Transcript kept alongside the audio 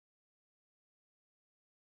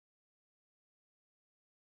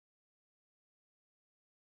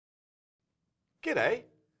G'day.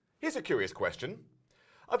 Here's a curious question.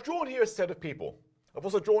 I've drawn here a set of people. I've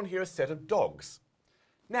also drawn here a set of dogs.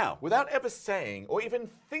 Now, without ever saying or even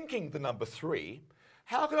thinking the number 3,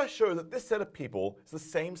 how can I show that this set of people is the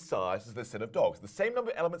same size as this set of dogs? The same number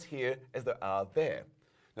of elements here as there are there.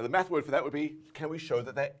 Now, the math word for that would be, can we show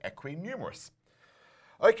that they're equinumerous?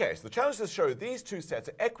 Okay, so the challenge is to show these two sets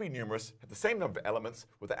are equinumerous, have the same number of elements,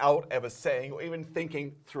 without ever saying or even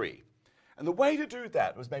thinking 3. And the way to do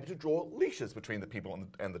that was maybe to draw leashes between the people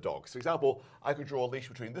and the dogs. For example, I could draw a leash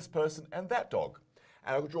between this person and that dog.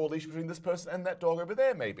 And I could draw a leash between this person and that dog over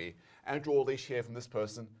there, maybe. And draw a leash here from this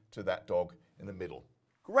person to that dog in the middle.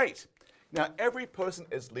 Great. Now, every person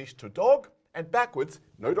is leashed to a dog, and backwards,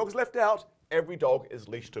 no dogs left out, every dog is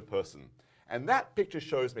leashed to a person. And that picture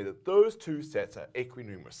shows me that those two sets are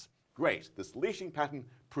equinumerous. Great. This leashing pattern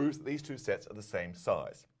proves that these two sets are the same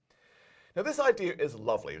size. Now, this idea is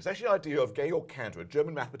lovely. It was actually an idea of Georg Cantor, a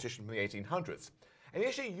German mathematician from the 1800s. And he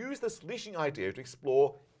actually used this leashing idea to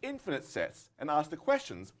explore infinite sets and ask the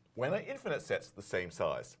questions, when are infinite sets the same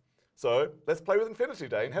size? So let's play with infinity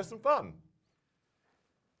today and have some fun.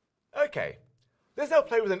 Okay, let's now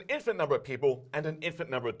play with an infinite number of people and an infinite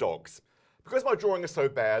number of dogs. Because my drawing is so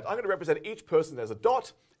bad, I'm going to represent each person as a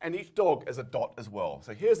dot and each dog as a dot as well.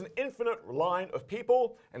 So here's an infinite line of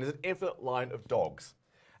people and there's an infinite line of dogs.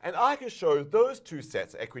 And I can show those two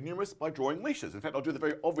sets are equinumerous by drawing leashes. In fact, I'll do the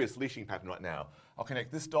very obvious leashing pattern right now. I'll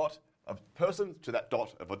connect this dot of person to that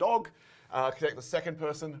dot of a dog, connect the second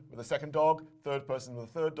person with the second dog, third person with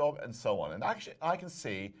the third dog, and so on. And actually, I can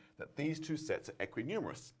see that these two sets are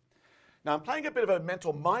equinumerous. Now, I'm playing a bit of a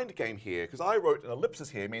mental mind game here because I wrote an ellipsis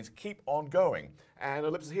here means keep on going, and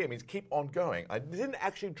ellipsis here means keep on going. I didn't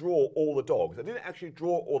actually draw all the dogs. I didn't actually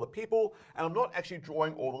draw all the people, and I'm not actually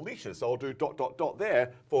drawing all the leashes. So I'll do dot, dot, dot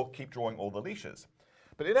there for keep drawing all the leashes.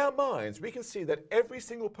 But in our minds, we can see that every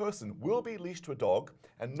single person will be leashed to a dog,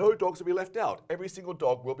 and no dogs will be left out. Every single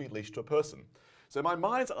dog will be leashed to a person. So in my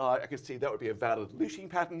mind's eye, I can see that would be a valid leashing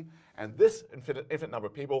pattern, and this infinite number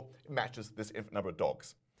of people matches this infinite number of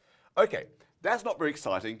dogs. Okay, that's not very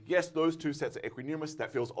exciting. Yes, those two sets are equinumerous.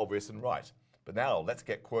 That feels obvious and right. But now let's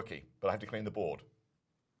get quirky. But I have to clean the board.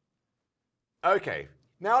 Okay,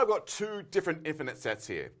 now I've got two different infinite sets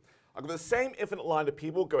here. I've got the same infinite line of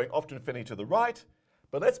people going off to infinity to the right,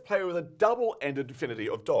 but let's play with a double-ended infinity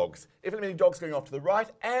of dogs. Infinitely many dogs going off to the right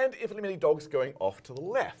and infinitely many dogs going off to the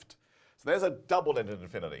left. So there's a double-ended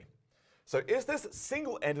infinity. So is this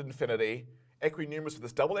single-ended infinity equinumerous with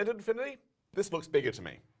this double-ended infinity? This looks bigger to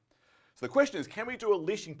me. So the question is, can we do a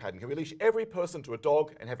leashing pattern? Can we leash every person to a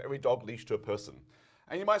dog and have every dog leashed to a person?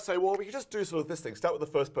 And you might say, well, we could just do sort of this thing. Start with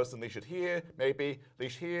the first person, leash it here, maybe,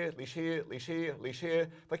 leash here, leash here, leash here, leash here.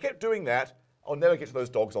 If I kept doing that, I'll never get to those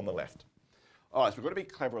dogs on the left. All right, so we've got to be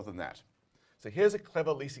cleverer than that. So here's a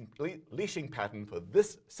clever leashing pattern for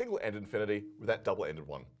this single-ended infinity with that double-ended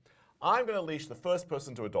one. I'm going to leash the first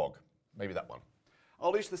person to a dog, maybe that one.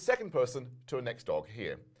 I'll leash the second person to a next dog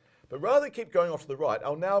here. But rather than keep going off to the right,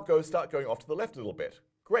 I'll now start going off to the left a little bit.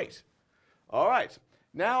 Great. All right.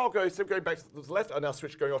 Now instead of going back to the left, I'll now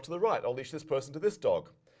switch going off to the right. I'll leash this person to this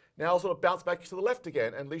dog. Now I'll sort of bounce back to the left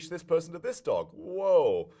again and leash this person to this dog.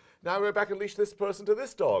 Whoa. Now I'll go back and leash this person to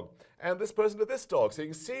this dog and this person to this dog. So you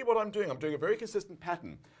can see what I'm doing. I'm doing a very consistent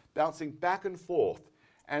pattern, bouncing back and forth.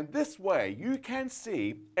 And this way, you can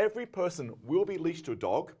see every person will be leashed to a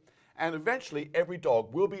dog, and eventually every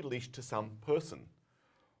dog will be leashed to some person.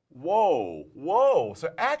 Whoa, whoa. So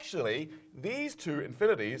actually, these two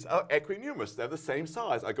infinities are equinumerous. They're the same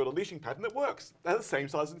size. I got a leashing pattern that works. They're the same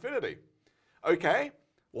size infinity. Okay,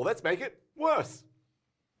 well, let's make it worse.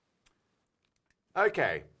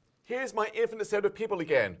 Okay, here's my infinite set of people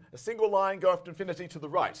again. A single line going off to infinity to the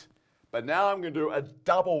right. But now I'm going to do a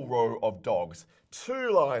double row of dogs.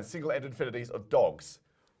 Two lines, single-ended infinities of dogs.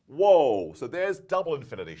 Whoa, so there's double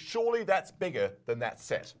infinity. Surely that's bigger than that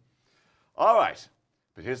set. All right.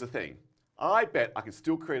 But here's the thing. I bet I can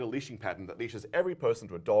still create a leashing pattern that leashes every person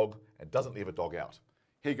to a dog and doesn't leave a dog out.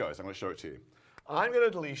 Here goes. I'm going to show it to you. I'm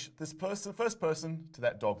going to leash this person, first person to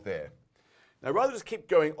that dog there. Now, rather than just keep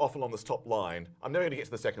going off along this top line, I'm never going to get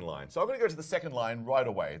to the second line. So I'm going to go to the second line right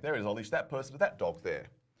away. There it is. I'll leash that person to that dog there.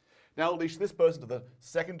 Now I'll leash this person to the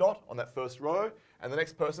second dot on that first row, and the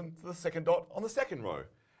next person to the second dot on the second row.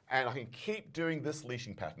 And I can keep doing this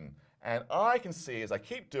leashing pattern. And I can see as I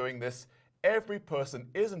keep doing this, every person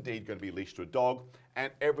is indeed going to be leashed to a dog,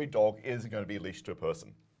 and every dog is going to be leashed to a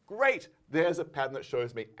person. Great! There's a pattern that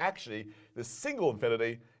shows me actually this single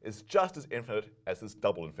infinity is just as infinite as this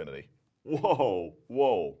double infinity. Whoa,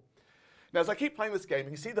 whoa. Now as I keep playing this game,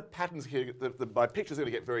 you can see the patterns here, my picture's going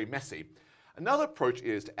to get very messy. Another approach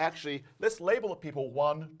is to actually, let's label the people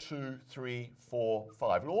 1, 2, 3, 4,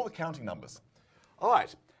 5, and all the counting numbers. All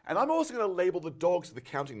right, and I'm also going to label the dogs with the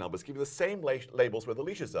counting numbers, giving the same labels where the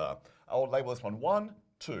leashes are. I'll label this one 1,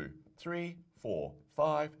 2, 3, 4,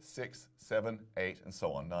 5, 6, 7, 8, and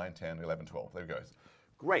so on, 9, 10, 11, 12. There it goes.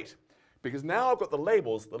 Great, because now I've got the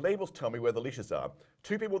labels tell me where the leashes are.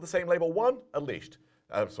 2 people with the same label, 1, are leashed.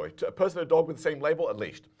 A person and a dog with the same label, are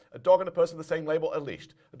leashed. A dog and a person with the same label, are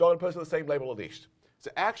leashed. A dog and a person with the same label, are leashed.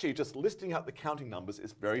 So actually, just listing out the counting numbers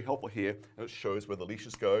is very helpful here, and it shows where the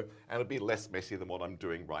leashes go, and it'll be less messy than what I'm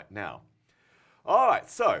doing right now. All right,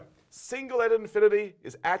 so single-letter infinity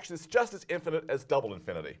is actually just as infinite as double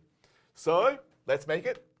infinity. So let's make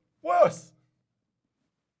it worse.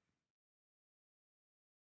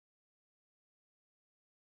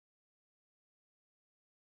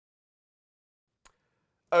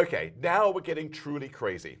 Okay, now we're getting truly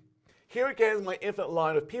crazy. Here again is my infinite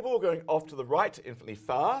line of people going off to the right to infinitely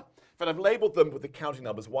far, but I've labeled them with the counting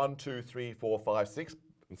numbers 1, 2, 3, 4, 5, 6,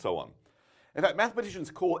 and so on. In fact,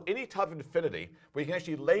 mathematicians call any type of infinity where you can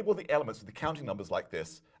actually label the elements with the counting numbers like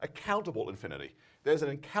this a countable infinity. There's an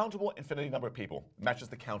uncountable infinity number of people, matches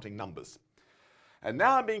the counting numbers. And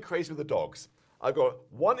now I'm being crazy with the dogs. I've got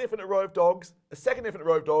one infinite row of dogs, a second infinite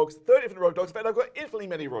row of dogs, third infinite row of dogs, in fact I've got infinitely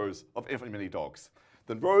many rows of infinitely many dogs.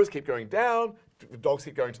 The rows keep going down, the dogs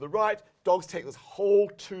keep going to the right, dogs take this whole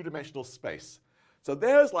two-dimensional space. So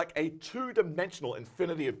there's like a two-dimensional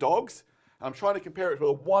infinity of dogs, and I'm trying to compare it to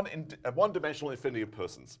a one-dimensional infinity of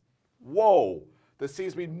persons. Whoa! There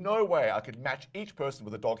seems to be no way I could match each person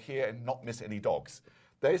with a dog here and not miss any dogs.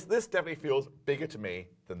 This definitely feels bigger to me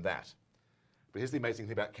than that. But here's the amazing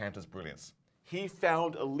thing about Cantor's brilliance. He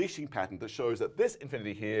found a leashing pattern that shows that this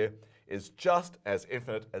infinity here is just as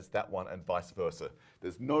infinite as that one and vice versa.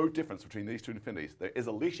 There's no difference between these two infinities. There is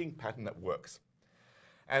a leashing pattern that works.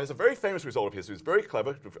 And it's a very famous result of his. It was very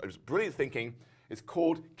clever. It was brilliant thinking. It's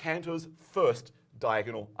called Cantor's first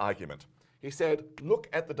diagonal argument. He said, look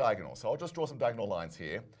at the diagonal. So I'll just draw some diagonal lines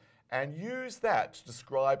here and use that to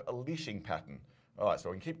describe a leashing pattern. All right, so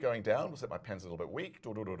I can keep going down. We'll set my pen's a little bit weak.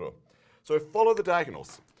 So follow the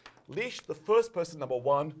diagonals. Leash the first person, number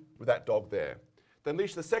 1, with that dog there. Then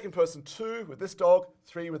leash the second person 2 with this dog,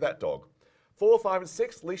 3 with that dog. 4, 5, and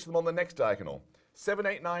 6, leash them on the next diagonal. 7,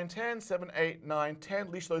 8, 9, 10, 7, 8, 9,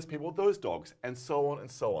 10, leash those people with those dogs, and so on and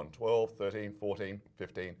so on. 12, 13, 14,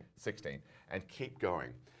 15, 16, and keep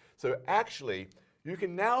going. So actually, you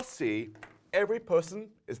can now see every person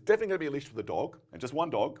is definitely going to be leashed with a dog, and just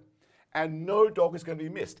one dog, and no dog is going to be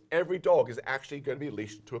missed. Every dog is actually going to be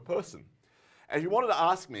leashed to a person. And if you wanted to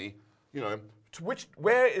ask me,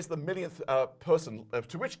 where is the millionth person,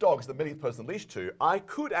 to which dog is the millionth person leashed to, I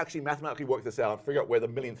could actually mathematically work this out and figure out where the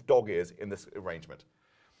millionth dog is in this arrangement.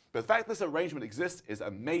 But the fact this arrangement exists is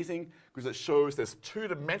amazing because it shows this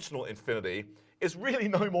two-dimensional infinity is really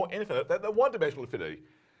no more infinite than the one-dimensional infinity.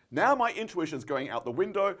 Now my intuition is going out the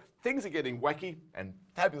window, things are getting wacky and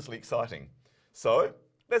fabulously exciting. So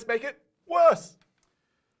let's make it worse.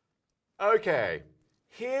 Okay.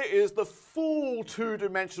 Here is the full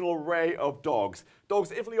two-dimensional array of dogs.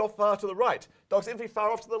 Dogs infinitely off far to the right, dogs infinitely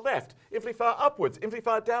far off to the left, infinitely far upwards, infinitely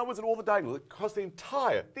far downwards, and all the diagonals across the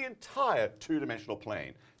entire two-dimensional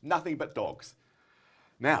plane. Nothing but dogs.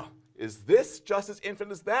 Now, is this just as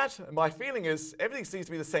infinite as that? My feeling is everything seems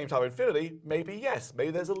to be the same type of infinity. Maybe yes.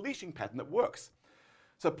 Maybe there's a leashing pattern that works.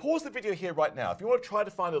 So pause the video here right now. If you want to try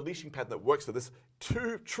to find a leashing pattern that works for this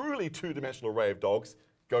truly two-dimensional array of dogs,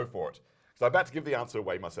 go for it. So I'm about to give the answer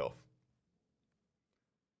away myself.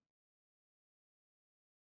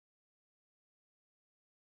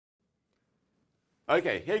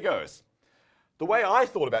 Okay, here goes. The way I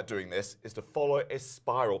thought about doing this is to follow a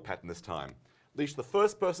spiral pattern this time. Leash the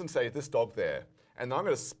first person, say this dog there, and I'm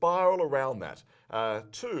going to spiral around that.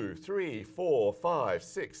 2, 3, 4, 5,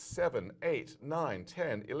 6, 7, 8, 9,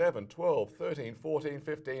 10, 11, 12, 13, 14,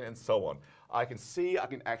 15, and so on. I can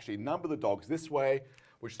actually number the dogs this way,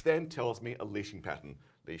 which then tells me a leashing pattern.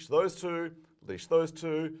 Leash those two, leash those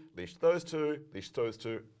two, leash those two, leash those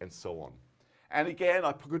two, and so on. And again,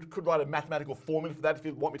 I could write a mathematical formula for that if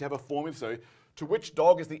you want me to have a formula. So to which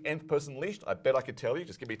dog is the nth person leashed? I bet I could tell you,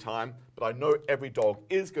 just give me time. But I know every dog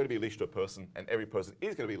is going to be leashed to a person, and every person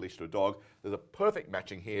is going to be leashed to a dog. There's a perfect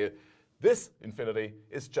matching here. This infinity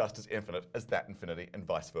is just as infinite as that infinity, and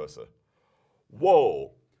vice versa.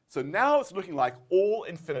 Whoa. So now it's looking like all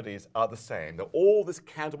infinities are the same. They're all this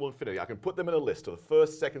countable infinity. I can put them in a list to the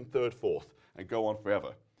first, second, third, fourth, and go on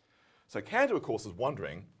forever. So Cantor, of course, is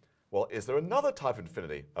wondering, well, is there another type of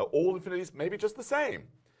infinity? Are all infinities maybe just the same?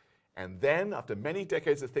 And then, after many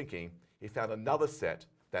decades of thinking, he found another set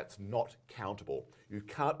that's not countable. You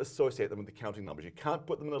can't associate them with the counting numbers. You can't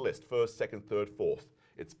put them in a list, first, second, third, fourth.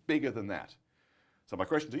 It's bigger than that. So my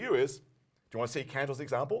question to you is, do you want to see Cantor's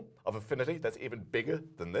example of infinity that's even bigger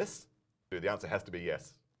than this? The answer has to be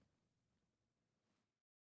yes.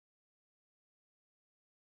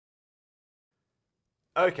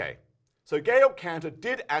 Okay, so Georg Cantor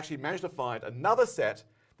did actually manage to find another set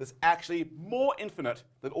that's actually more infinite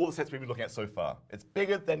than all the sets we've been looking at so far. It's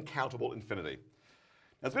bigger than countable infinity.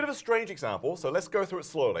 Now, it's a bit of a strange example, so let's go through it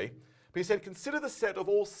slowly. But he said, consider the set of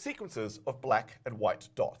all sequences of black and white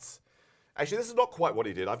dots. Actually, this is not quite what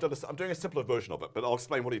he did. I'm doing a simpler version of it, but I'll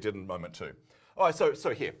explain what he did in a moment too. All right, so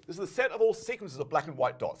here, this is the set of all sequences of black and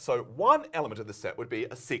white dots. So one element of the set would be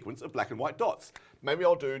a sequence of black and white dots. Maybe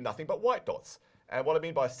I'll do nothing but white dots. And what I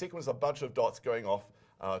mean by a sequence is a bunch of dots going off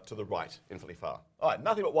to the right, infinitely far. All right,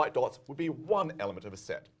 nothing but white dots would be one element of a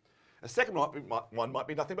set. A second one might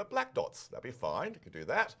be nothing but black dots. That'd be fine, you could do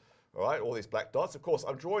that. All right, all these black dots. Of course,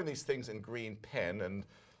 I'm drawing these things in green pen, and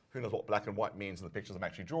who knows what black and white means in the pictures I'm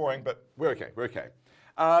actually drawing, but we're okay, we're okay.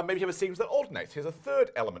 Maybe you have a sequence that alternates. Here's a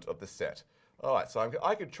third element of this set. All right, so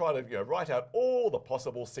I could try to write out all the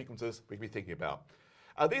possible sequences we could be thinking about.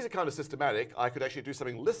 These are kind of systematic. I could actually do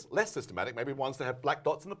something less systematic, maybe ones that have black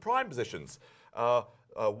dots in the prime positions.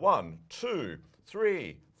 1, 2,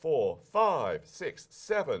 3, 4, 5, 6,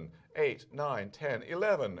 7, 8, 9, 10,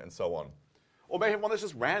 11, and so on. Or maybe one that's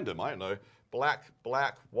just random, I don't know. Black,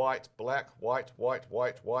 black, white, black, white, white,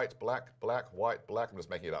 white, white, black, black, white, black. I'm just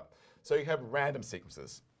making it up. So you have random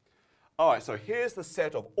sequences. All right, so here's the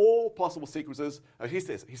set of all possible sequences. He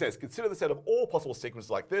says, consider the set of all possible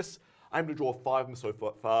sequences like this. I'm going to draw 5 of them so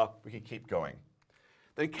far. We can keep going.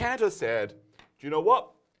 Then Cantor said, do you know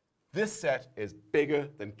what? This set is bigger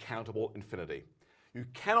than countable infinity. You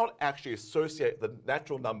cannot actually associate the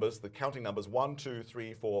natural numbers, the counting numbers 1, 2,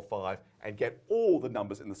 3, 4, 5, and get all the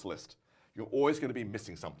numbers in this list. You're always going to be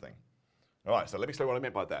missing something. All right, so let me explain what I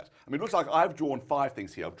meant by that. I mean, it looks like I've drawn 5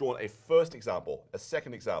 things here. I've drawn a first example, a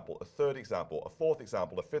second example, a third example, a fourth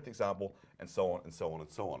example, a fifth example, and so on, and so on, and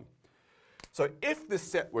so on. So if this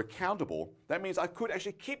set were countable, that means I could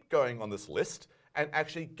actually keep going on this list and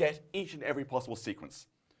actually get each and every possible sequence.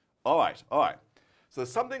 All right, all right. So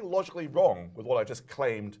there's something logically wrong with what I just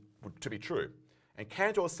claimed to be true. And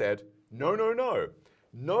Cantor said, no, no, no.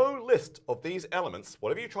 No list of these elements,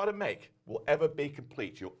 whatever you try to make, will ever be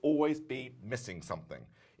complete. You'll always be missing something.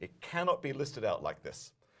 It cannot be listed out like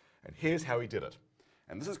this. And here's how he did it.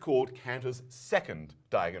 And this is called Cantor's second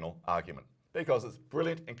diagonal argument, because it's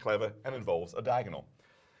brilliant and clever and involves a diagonal.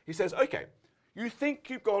 He says, okay, you think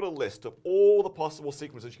you've got a list of all the possible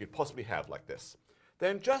sequences you could possibly have like this.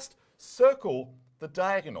 Then just circle the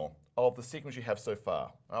diagonal of the sequence you have so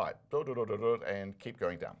far. All right, and keep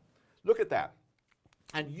going down. Look at that.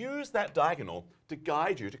 And use that diagonal to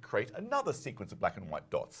guide you to create another sequence of black and white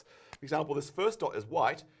dots. For example, this first dot is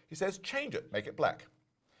white. He says, change it, make it black.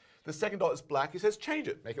 The second dot is black. He says, change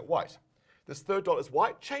it, make it white. This third dot is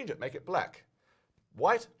white. Change it, make it black.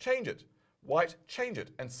 White, change it. White, change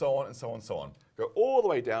it, and so on, and so on, and so on. Go all the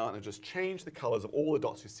way down and just change the colors of all the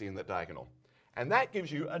dots you see in that diagonal. And that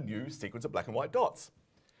gives you a new sequence of black and white dots.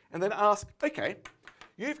 And then ask, okay,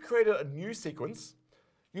 you've created a new sequence.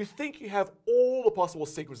 You think you have all the possible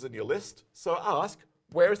sequences in your list, so ask,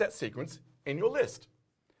 where is that sequence in your list?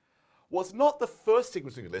 Well, it's not the first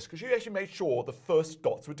sequence in your list because you actually made sure the first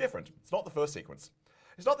dots were different. It's not the first sequence.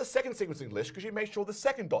 It's not the second sequence in your list because you made sure the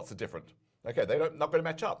second dots are different. Okay, they're not going to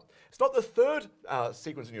match up. It's not the third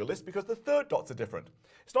sequence in your list because the third dots are different.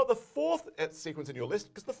 It's not the fourth sequence in your list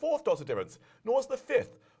because the fourth dots are different. Nor is the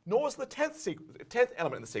fifth. Nor is the 10th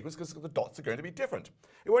element in the sequence because the dots are going to be different.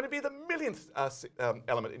 It won't be the millionth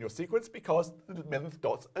element in your sequence because the millionth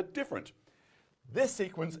dots are different. This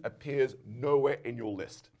sequence appears nowhere in your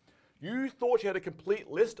list. You thought you had a complete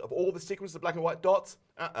list of all the sequences of black and white dots?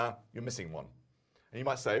 You're missing one. And you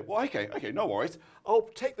might say, well, okay, no worries. I'll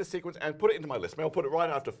take this sequence and put it into my list. Maybe I'll put it right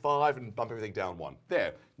after 5 and bump everything down 1.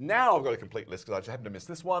 There. Now I've got a complete list because I just happened to miss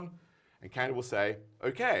this one. And Cantor will say,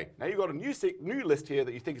 okay, now you've got a new list here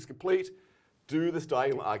that you think is complete. Do this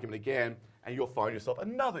diagonal argument again, and you'll find yourself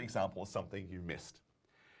another example of something you missed.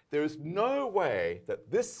 There is no way that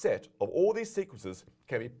this set of all these sequences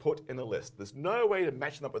can be put in a list. There's no way to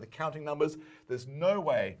match them up with the counting numbers. There's no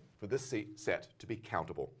way for this set to be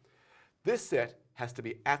countable. This set has to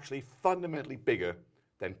be actually fundamentally bigger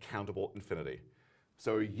than countable infinity.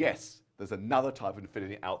 So yes, there's another type of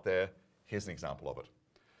infinity out there. Here's an example of it.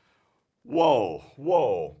 Whoa,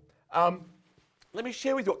 whoa. Let me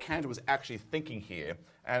share with you what Cantor was actually thinking here,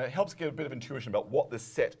 and it helps give a bit of intuition about what this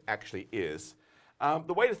set actually is.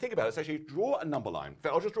 The way to think about it is actually draw a number line. In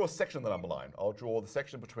fact, I'll just draw a section of the number line. I'll draw the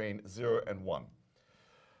section between 0 and 1.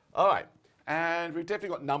 All right, and we've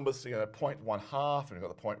definitely got numbers, you know, 0.1/2, and we've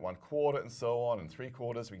got the 0.1/4, and so on, and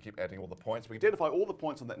 3/4. We can keep adding all the points. We can identify all the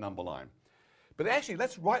points on that number line. But actually,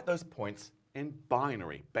 let's write those points in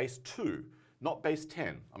binary, base 2, not base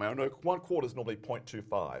 10. I mean, I know 1/4 is normally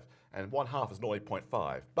 0.25, and 1/2 is normally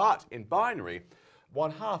 0.5. But in binary,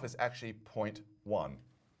 1/2 is actually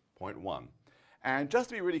 0.1. And just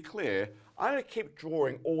to be really clear, I'm going to keep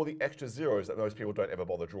drawing all the extra zeros that most people don't ever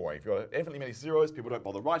bother drawing. If you've got infinitely many zeros, people don't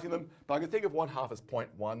bother writing them. But I can think of 1/2 as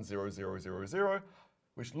 0.10000,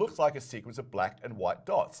 which looks like a sequence of black and white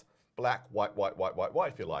dots. Black, white, white, white, white,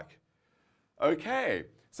 white, if you like. Okay,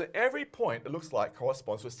 so every point, it looks like,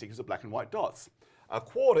 corresponds to a sequence of black and white dots.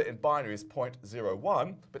 1/4 in binary is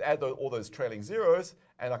 0.01, but add all those trailing zeros,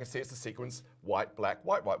 and I can see it's the sequence white, black,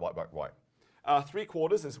 white, white, white, white, white.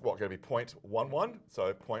 3/4 is what, going to be 0.11,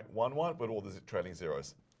 so 0.11 with all the trailing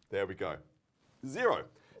zeros. There we go. 0.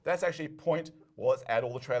 That's actually well, let's add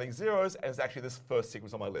all the trailing zeros, and it's actually this first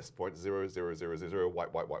sequence on my list, 0.00000,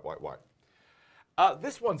 white, white, white, white, white.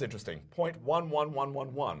 This one's interesting,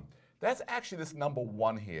 0.11111. That's actually this number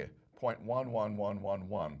 1 here,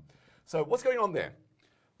 0.11111. So what's going on there?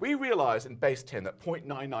 We realized in base 10 that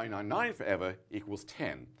 0.9999 forever equals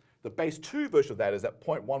 10. The base 2 version of that is that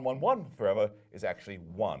 0.111 forever is actually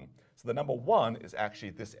 1. So the number 1 is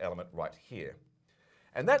actually this element right here.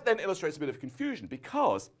 And that then illustrates a bit of confusion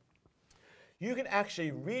because you can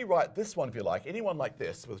actually rewrite this one, if you like, any one like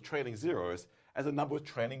this with trailing zeros, as a number with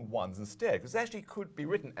trailing 1s instead. Because it actually could be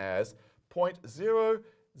written as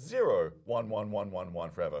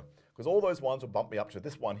 0.001111 forever. Because all those 1s will bump me up to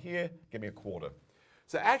this one here, give me 1/4.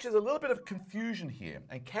 So actually there's a little bit of confusion here.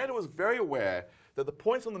 And Cantor was very aware that the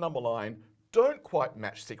points on the number line don't quite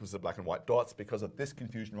match sequences of black and white dots because of this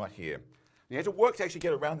confusion right here. And he had to work to actually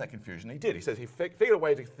get around that confusion. He did. He says he figured a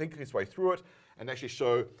way to think his way through it and actually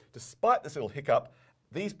show, despite this little hiccup,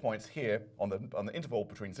 these points here on the interval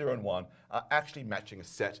between 0 and 1 are actually matching a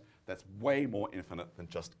set that's way more infinite than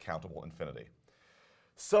just countable infinity.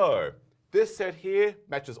 So this set here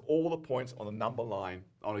matches all the points on the number line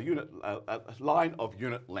on a line of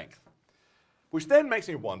unit length, which then makes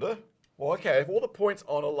me wonder, well, okay, if all the points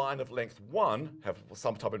on a line of length 1 have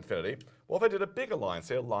some type of infinity, what if I did a bigger line,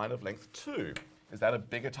 say a line of length 2? Is that a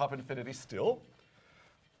bigger type of infinity still?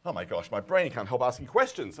 Oh my gosh, my brain can't help asking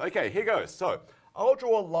questions. Okay, here goes. So I'll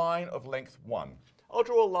draw a line of length 1. I'll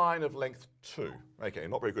draw a line of length 2. Okay,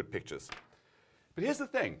 not very good pictures. But here's the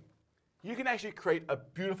thing. You can actually create a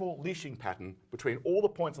beautiful leashing pattern between all the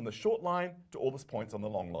points on the short line to all the points on the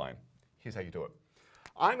long line. Here's how you do it.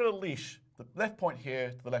 I'm going to leash the left point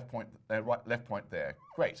here to the left point there, left point there.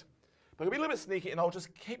 Great. But I'll be a little bit sneaky and I'll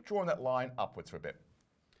just keep drawing that line upwards for a bit.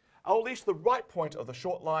 I'll leash the right point of the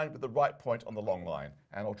short line with the right point on the long line.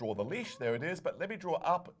 And I'll draw the leash, there it is, but let me draw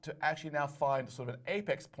up to actually now find sort of an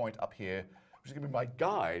apex point up here, which is going to be my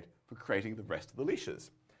guide for creating the rest of the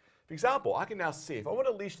leashes. For example, I can now see if I want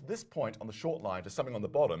to leash this point on the short line to something on the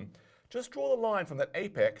bottom, just draw the line from that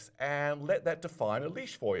apex and let that define a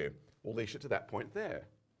leash for you. We'll leash it to that point there.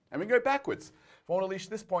 And we can go backwards. If I want to leash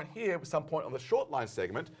this point here with some point on the short line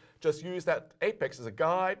segment, just use that apex as a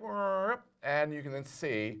guide, and you can then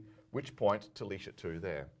see which point to leash it to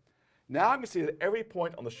there. Now I can see that every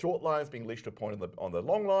point on the short line is being leashed to a point on the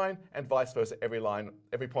long line, and vice versa, every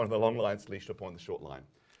point on the long line is leashed to a point on the short line.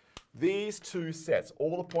 These two sets,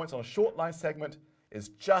 all the points on a short line segment is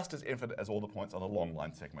just as infinite as all the points on a long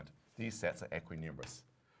line segment. These sets are equinumerous.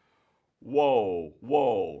 Whoa,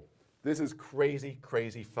 whoa. This is crazy,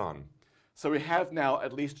 crazy fun. So we have now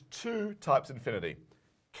at least 2 types of infinity.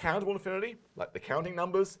 Countable infinity, like the counting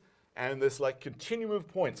numbers, and this like continuum of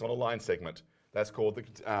points on a line segment. That's called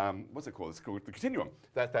the, what's it called? It's called the continuum.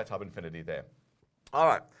 That's that type of infinity there. All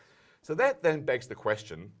right, so that then begs the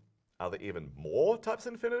question, are there even more types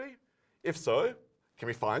of infinity? If so, can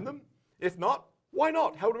we find them? If not, why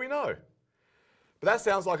not? How do we know? But that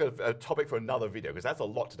sounds like a topic for another video, because that's a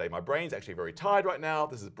lot today. My brain's actually very tired right now.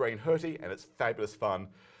 This is brain hurty, and it's fabulous fun.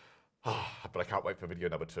 But I can't wait for video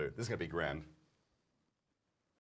number 2. This is going to be grand.